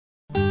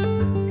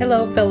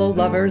Hello, fellow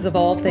lovers of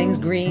all things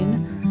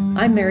green.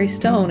 I'm Mary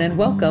Stone, and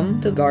welcome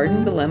to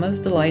Garden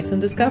Dilemmas, Delights,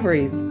 and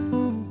Discoveries.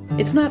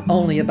 It's not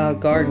only about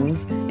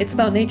gardens, it's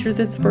about nature's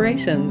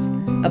inspirations,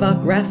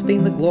 about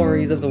grasping the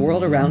glories of the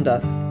world around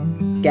us,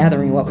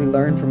 gathering what we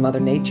learn from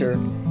Mother Nature,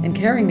 and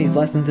carrying these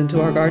lessons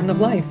into our garden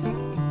of life.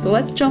 So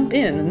let's jump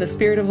in the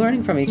spirit of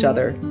learning from each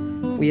other.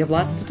 We have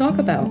lots to talk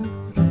about.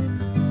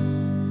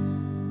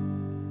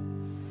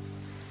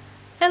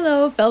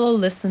 Hello, fellow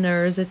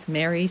listeners. It's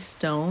Mary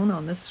Stone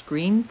on the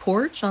screen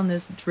porch on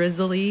this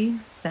drizzly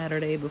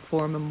Saturday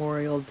before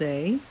Memorial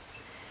Day.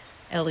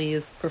 Ellie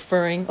is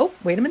preferring... Oh,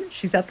 wait a minute.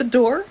 She's at the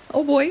door.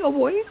 Oh boy.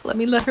 Let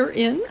me let her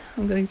in.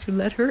 I'm going to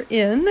let her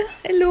in.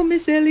 Hello,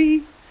 Miss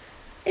Ellie.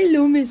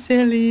 Hello, Miss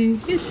Ellie.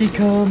 Here she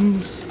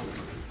comes.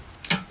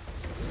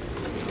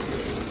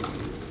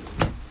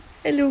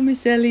 Hello,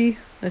 Miss Ellie.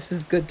 This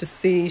is good to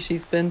see.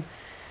 She's been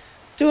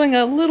doing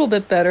a little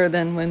bit better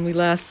than when we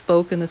last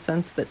spoke, in the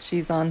sense that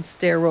she's on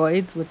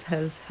steroids, which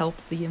has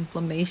helped the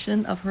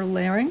inflammation of her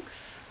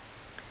larynx.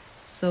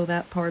 So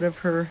that part of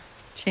her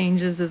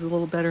changes is a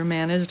little better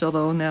managed,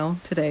 although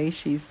now today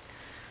she's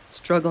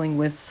struggling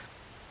with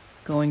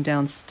going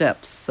down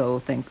steps. So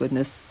thank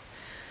goodness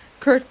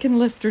Kurt can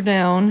lift her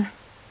down.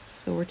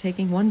 So we're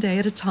taking one day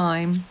at a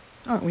time,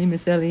 aren't we,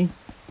 Miss Ellie?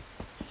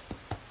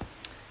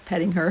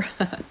 Petting her.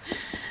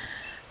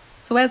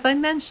 So as I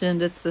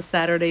mentioned, it's the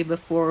Saturday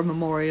before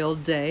Memorial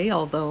Day,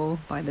 although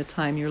by the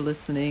time you're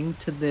listening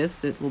to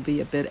this, it will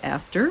be a bit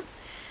after.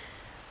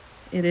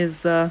 It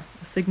is a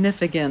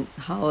significant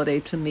holiday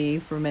to me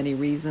for many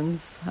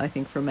reasons. I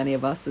think for many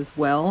of us as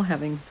well,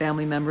 having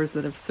family members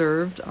that have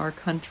served our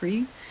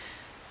country,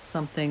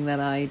 something that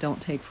I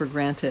don't take for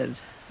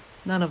granted.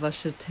 None of us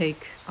should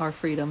take our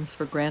freedoms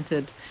for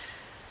granted,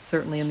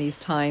 certainly in these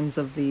times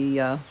of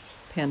the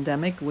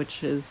pandemic,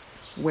 which is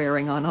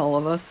wearing on all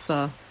of us.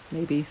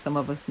 Maybe some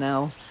of us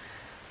now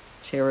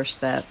cherish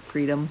that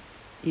freedom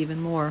even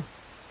more.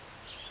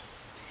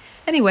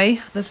 Anyway,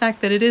 the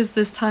fact that it is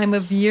this time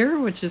of year,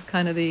 which is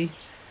kind of the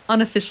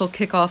unofficial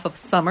kickoff of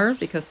summer,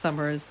 because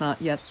summer is not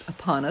yet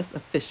upon us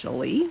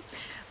officially,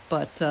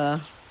 but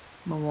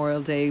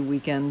Memorial Day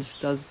weekend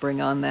does bring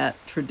on that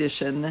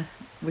tradition,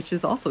 which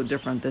is also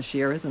different this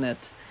year, isn't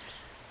it?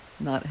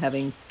 Not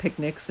having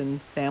picnics and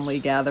family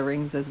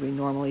gatherings as we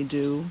normally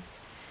do.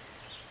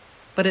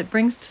 But it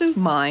brings to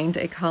mind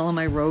a column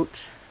I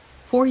wrote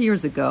 4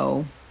 years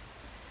ago,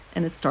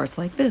 and it starts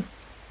like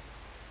this.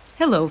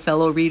 Hello,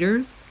 fellow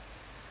readers.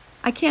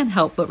 I can't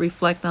help but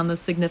reflect on the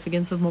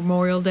significance of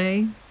Memorial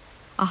Day,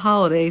 a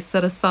holiday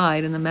set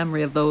aside in the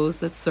memory of those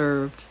that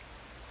served.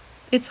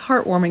 It's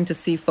heartwarming to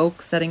see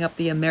folks setting up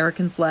the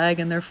American flag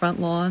in their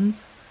front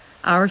lawns,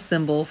 our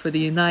symbol for the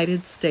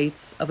United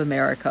States of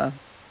America,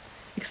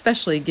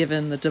 especially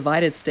given the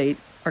divided state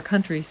our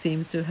country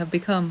seems to have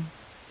become.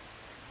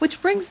 Which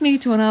brings me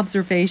to an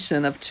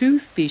observation of two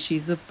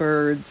species of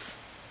birds,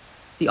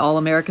 the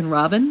all-American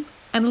robin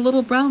and a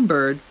little brown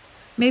bird,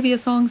 maybe a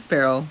song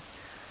sparrow.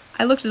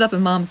 I looked it up in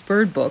Mom's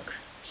bird book.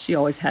 She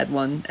always had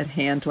one at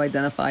hand to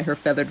identify her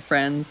feathered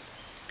friends.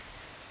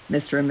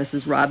 Mr. and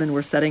Mrs. Robin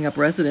were setting up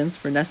residence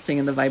for nesting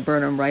in the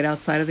viburnum right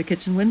outside of the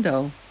kitchen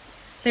window.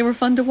 They were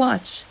fun to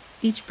watch,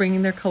 each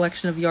bringing their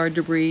collection of yard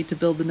debris to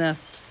build the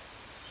nest.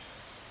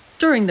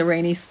 During the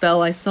rainy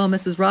spell, I saw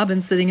Mrs.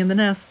 Robin sitting in the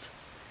nest.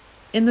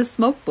 In the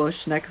smoke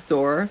bush next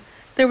door,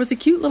 there was a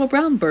cute little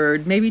brown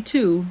bird, maybe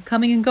two,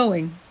 coming and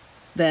going.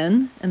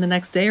 Then, in the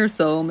next day or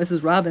so,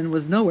 Mrs. Robin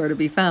was nowhere to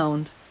be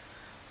found.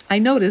 I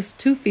noticed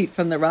 2 feet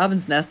from the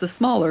robin's nest a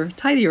smaller,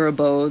 tidier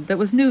abode that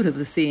was new to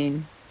the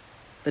scene.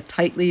 The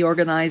tightly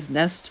organized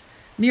nest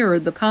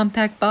mirrored the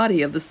compact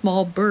body of the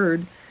small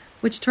bird,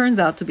 which turns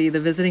out to be the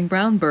visiting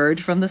brown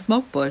bird from the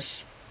smoke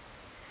bush.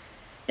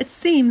 It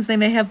seems they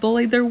may have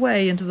bullied their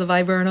way into the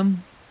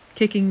viburnum,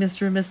 kicking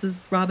Mr. and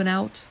Mrs. Robin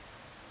out.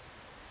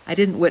 I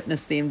didn't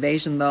witness the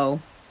invasion, though.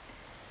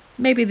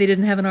 Maybe they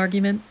didn't have an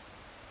argument.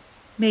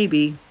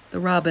 Maybe the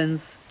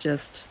robins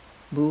just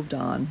moved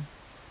on.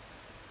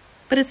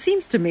 But it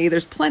seems to me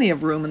there's plenty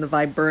of room in the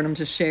viburnum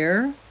to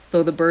share.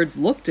 Though the birds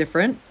look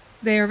different,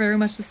 they are very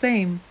much the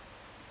same,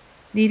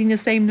 needing the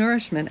same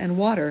nourishment and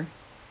water,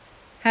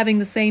 having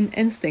the same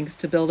instincts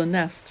to build a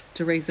nest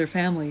to raise their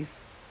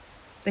families.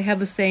 They have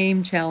the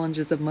same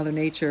challenges of Mother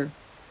Nature,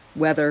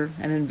 weather,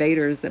 and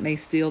invaders that may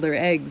steal their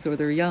eggs or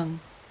their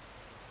young.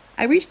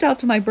 I reached out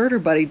to my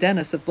birder buddy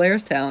Dennis of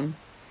Blairstown.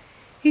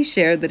 He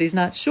shared that he's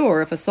not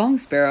sure if a song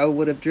sparrow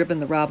would have driven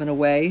the robin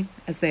away,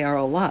 as they are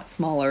a lot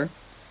smaller.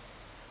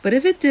 But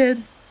if it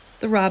did,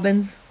 the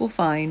robins will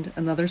find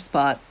another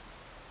spot.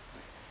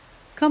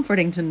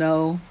 Comforting to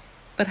know,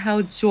 but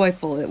how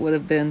joyful it would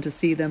have been to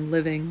see them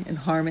living in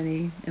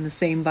harmony in the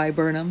same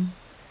viburnum,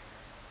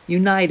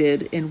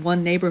 united in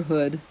one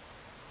neighborhood,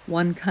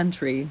 one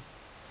country,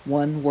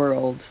 one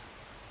world.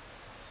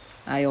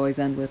 I always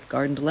end with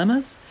Garden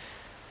Dilemmas.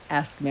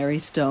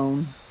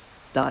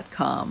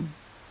 AskMaryStone.com.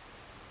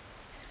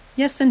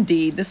 Yes,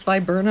 indeed, this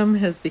viburnum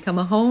has become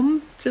a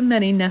home to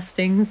many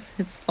nestings.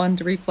 It's fun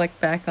to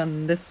reflect back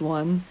on this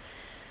one.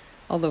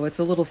 Although it's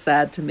a little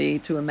sad to me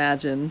to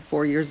imagine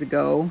 4 years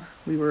ago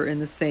we were in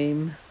the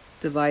same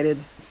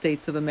divided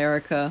states of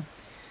America.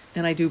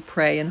 And I do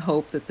pray and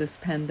hope that this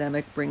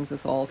pandemic brings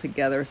us all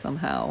together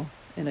somehow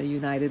in a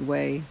united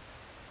way.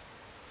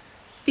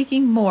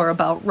 Speaking more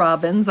about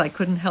robins, I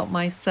couldn't help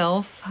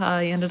myself.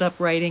 I ended up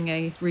writing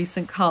a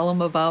recent column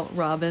about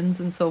robins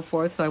and so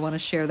forth, so I want to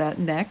share that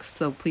next,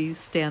 so please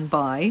stand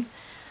by.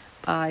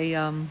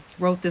 I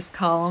wrote this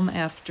column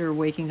after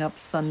waking up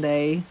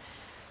Sunday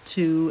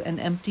to an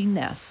empty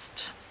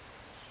nest,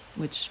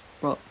 which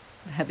brought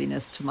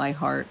heaviness to my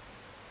heart.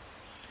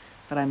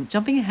 But I'm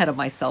jumping ahead of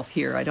myself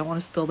here. I don't want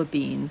to spill the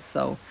beans,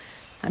 so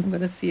I'm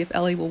going to see if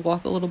Ellie will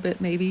walk a little bit,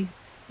 maybe,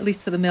 at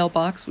least to the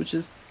mailbox, which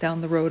is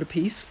down the road a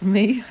piece from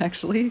me,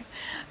 actually.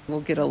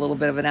 We'll get a little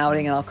bit of an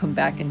outing, and I'll come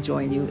back and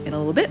join you in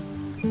a little bit.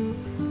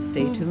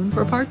 Stay tuned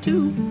for part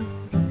 2.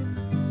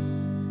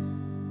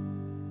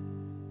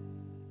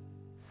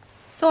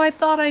 So I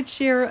thought I'd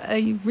share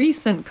a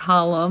recent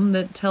column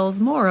that tells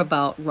more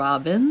about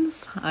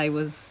robins. I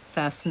was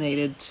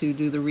fascinated to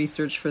do the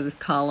research for this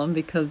column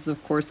because,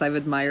 of course, I've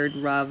admired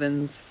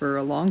robins for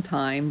a long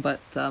time,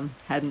 but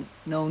hadn't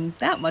known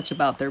that much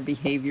about their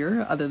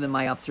behavior other than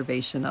my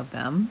observation of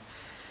them.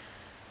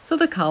 So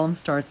the column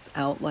starts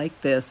out like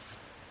this.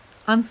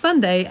 On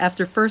Sunday,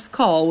 after first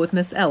call with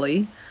Miss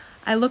Ellie,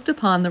 I looked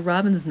upon the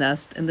robin's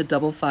nest in the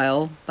double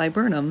file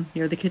viburnum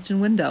near the kitchen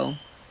window.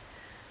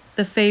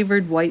 The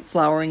favored white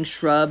flowering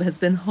shrub has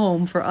been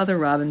home for other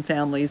robin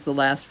families the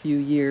last few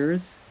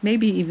years,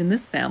 maybe even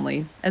this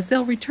family, as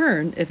they'll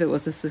return if it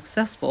was a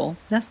successful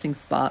nesting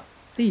spot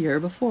the year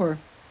before.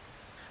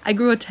 I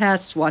grew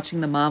attached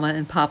watching the mama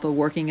and papa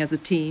working as a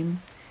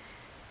team.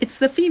 It's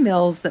the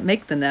females that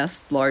make the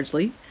nest,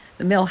 largely.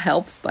 The male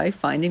helps by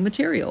finding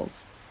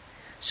materials.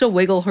 She'll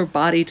wiggle her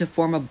body to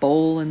form a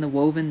bowl in the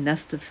woven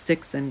nest of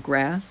sticks and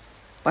grass.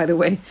 By the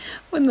way,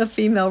 when the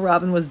female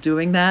robin was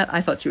doing that,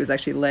 I thought she was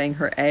actually laying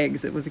her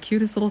eggs. It was the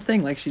cutest little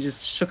thing. Like she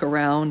just shook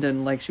around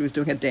and like she was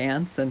doing a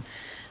dance and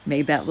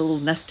made that little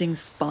nesting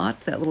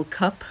spot, that little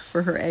cup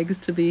for her eggs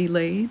to be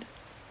laid.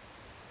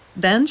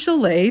 Then she'll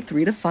lay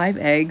 3 to 5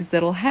 eggs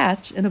that'll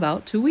hatch in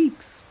about 2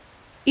 weeks.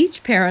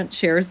 Each parent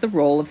shares the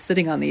role of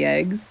sitting on the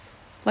eggs.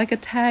 Like a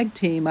tag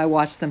team, I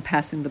watch them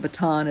passing the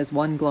baton as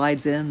one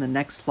glides in, the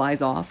next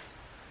flies off.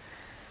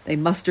 They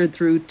mustered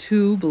through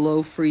 2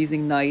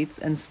 below-freezing nights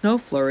and snow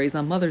flurries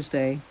on Mother's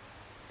Day.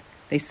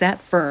 They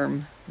sat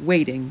firm,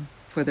 waiting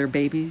for their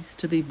babies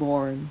to be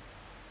born.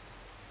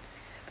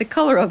 The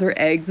color of their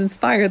eggs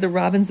inspired the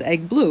robin's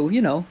egg blue,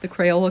 the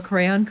Crayola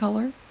crayon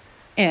color,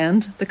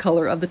 and the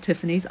color of the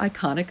Tiffany's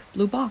iconic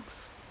blue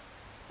box.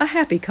 A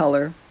happy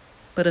color,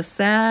 but a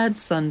sad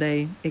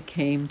Sunday it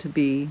came to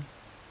be.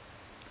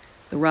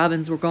 The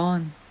robins were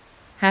gone.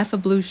 Half a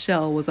blue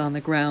shell was on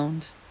the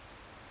ground.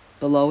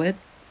 Below it,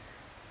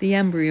 the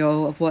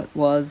embryo of what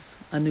was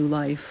a new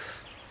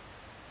life.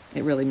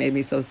 It really made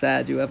me so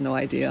sad, you have no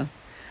idea.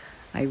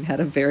 I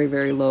had a very,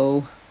 very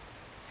low,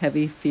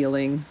 heavy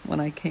feeling when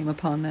I came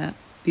upon that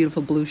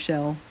beautiful blue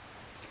shell.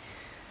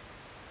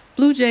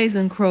 Blue jays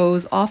and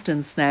crows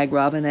often snag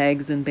robin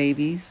eggs and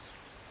babies.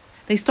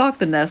 They stalk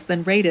the nest,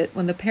 then raid it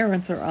when the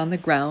parents are on the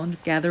ground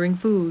gathering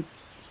food.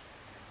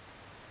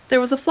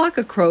 There was a flock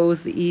of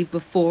crows the eve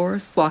before,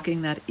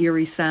 squawking that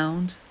eerie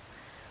sound.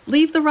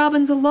 "Leave the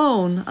robins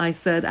alone," I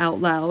said out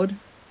loud,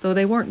 though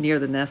they weren't near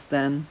the nest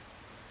then.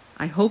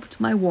 I hoped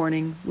my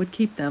warning would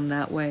keep them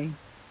that way.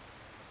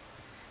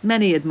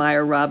 Many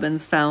admire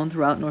robins found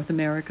throughout North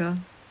America,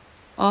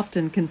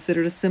 often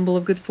considered a symbol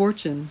of good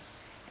fortune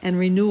and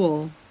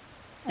renewal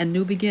and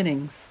new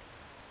beginnings.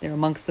 They're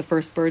amongst the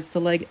first birds to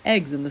lay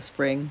eggs in the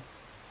spring.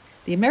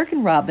 The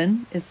American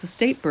robin is the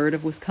state bird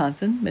of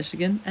Wisconsin,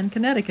 Michigan, and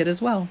Connecticut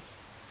as well.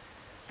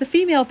 The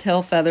female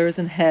tail feathers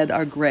and head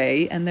are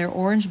gray, and their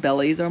orange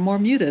bellies are more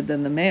muted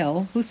than the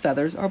male, whose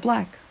feathers are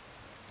black.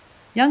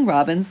 Young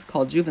robins,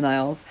 called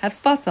juveniles, have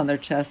spots on their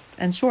chests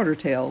and shorter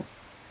tails.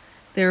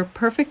 Their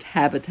perfect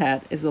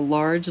habitat is a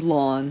large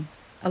lawn,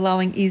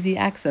 allowing easy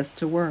access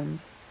to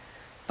worms.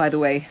 By the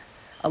way,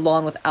 a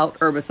lawn without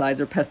herbicides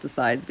or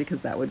pesticides,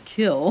 because that would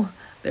kill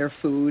their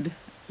food,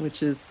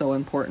 which is so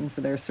important for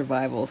their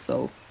survival.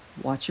 So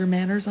watch your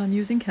manners on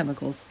using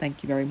chemicals.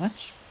 Thank you very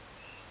much.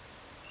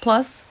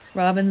 Plus,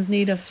 robins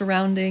need a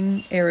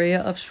surrounding area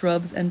of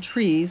shrubs and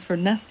trees for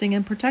nesting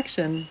and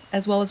protection,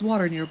 as well as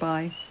water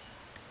nearby.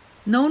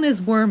 Known as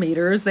worm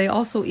eaters, they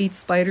also eat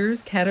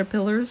spiders,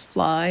 caterpillars,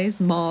 flies,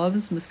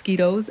 moths,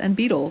 mosquitoes, and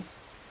beetles.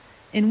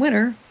 In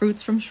winter,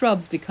 fruits from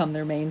shrubs become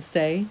their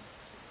mainstay,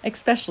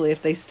 especially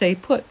if they stay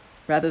put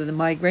rather than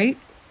migrate,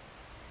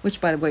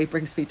 which, by the way,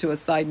 brings me to a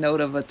side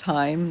note of a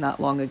time not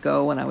long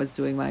ago when I was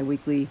doing my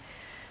weekly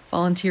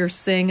volunteer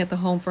sing at the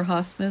Home for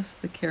Hospice,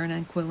 the Karen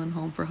Ann Quinlan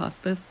Home for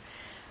Hospice.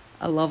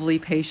 A lovely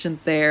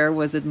patient there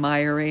was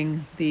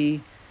admiring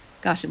it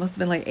must have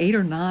been like 8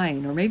 or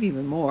 9 or maybe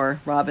even more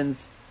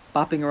robins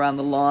bopping around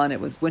the lawn. It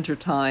was winter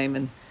time,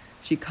 and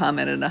she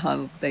commented on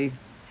how they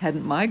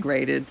hadn't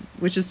migrated,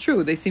 which is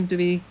true. They seem to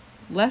be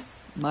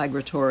less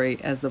migratory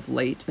as of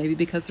late, maybe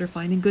because they're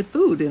finding good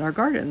food in our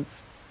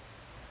gardens.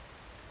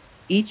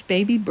 Each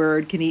baby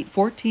bird can eat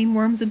 14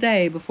 worms a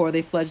day before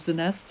they fledge the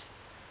nest.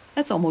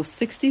 That's almost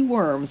 60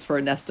 worms for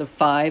a nest of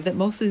 5 that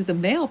mostly the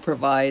male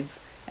provides,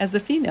 as the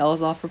female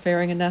is off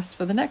preparing a nest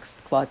for the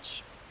next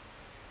clutch.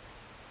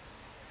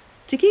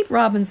 To keep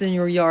robins in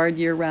your yard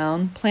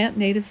year-round, plant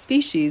native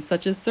species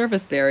such as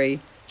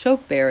serviceberry,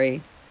 chokeberry,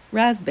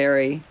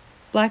 raspberry,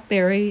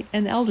 blackberry,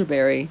 and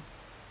elderberry.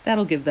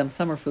 That'll give them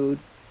summer food.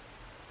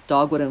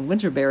 Dogwood and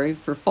winterberry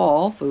for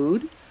fall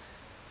food,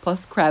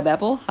 plus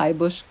crabapple,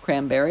 highbush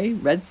cranberry,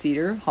 red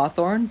cedar,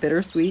 hawthorn,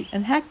 bittersweet,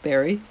 and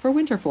hackberry for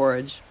winter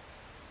forage.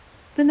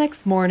 The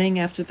next morning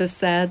after the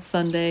sad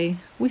Sunday,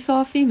 we saw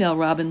a female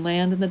robin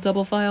land in the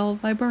double file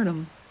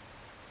viburnum.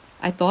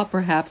 I thought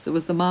perhaps it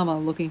was the mama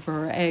looking for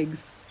her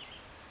eggs.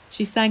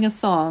 She sang a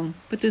song,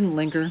 but didn't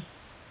linger.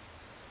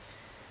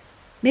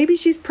 "Maybe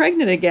she's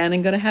pregnant again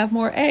and going to have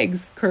more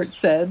eggs," Kurt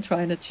said,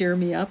 trying to cheer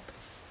me up.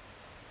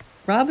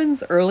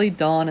 Robin's early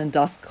dawn and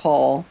dusk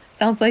call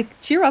sounds like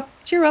cheer up,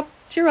 cheer up,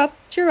 cheer up,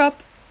 cheer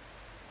up.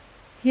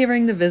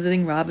 Hearing the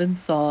visiting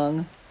robin's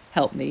song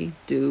helped me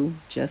do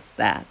just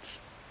that.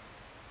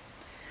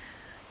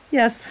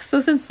 Yes, so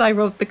since I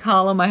wrote the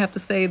column, I have to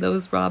say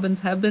those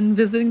robins have been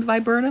visiting the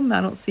viburnum. I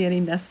don't see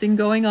any nesting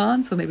going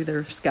on, so maybe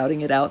they're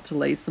scouting it out to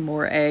lay some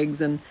more eggs.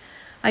 And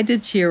I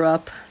did cheer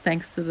up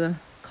thanks to the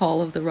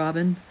call of the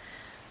robin.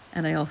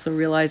 And I also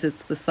realize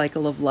it's the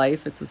cycle of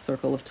life. It's a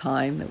circle of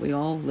time that we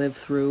all live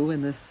through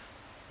in this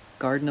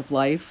garden of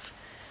life.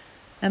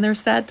 And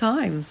there's sad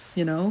times,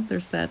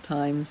 there's sad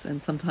times.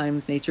 And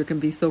sometimes nature can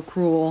be so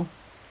cruel.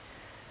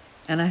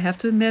 And I have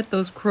to admit,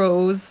 those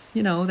crows,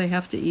 they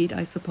have to eat,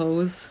 I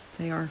suppose.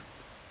 They are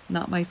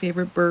not my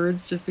favorite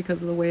birds just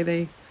because of the way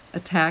they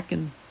attack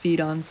and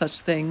feed on such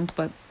things.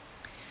 But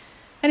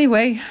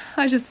anyway,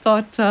 I just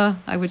thought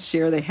I would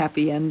share the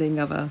happy ending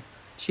of a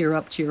cheer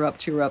up, cheer up,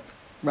 cheer up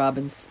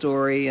robin's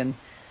story and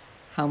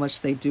how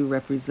much they do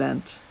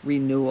represent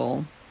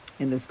renewal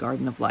in this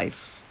garden of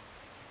life.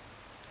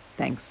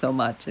 Thanks so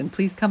much. And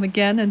please come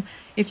again. And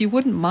if you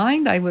wouldn't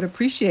mind, I would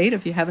appreciate,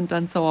 if you haven't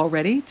done so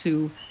already,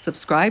 to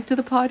subscribe to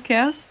the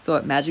podcast so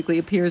it magically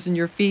appears in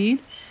your feed,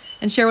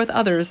 and share with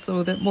others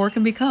so that more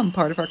can become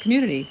part of our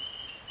community.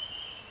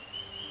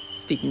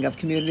 Speaking of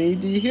community,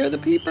 do you hear the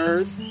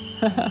peepers?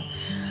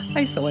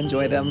 I so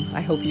enjoy them.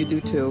 I hope you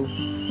do too.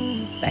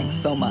 Thanks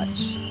so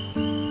much.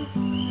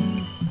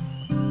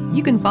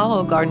 You can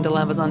follow Garden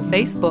Dilemmas on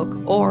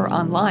Facebook or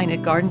online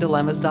at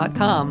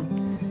gardendilemmas.com.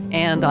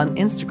 and on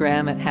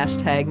Instagram at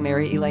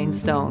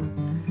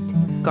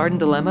 #MaryElaineStone. Garden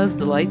Dilemmas,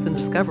 Delights, and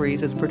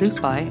Discoveries is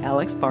produced by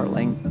Alex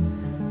Bartling.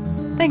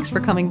 Thanks for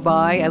coming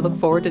by. I look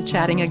forward to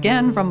chatting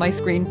again from my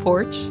screen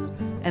porch.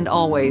 And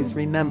always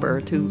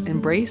remember to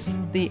embrace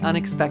the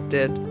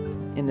unexpected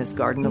in this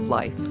garden of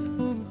life.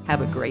 Have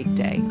a great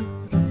day.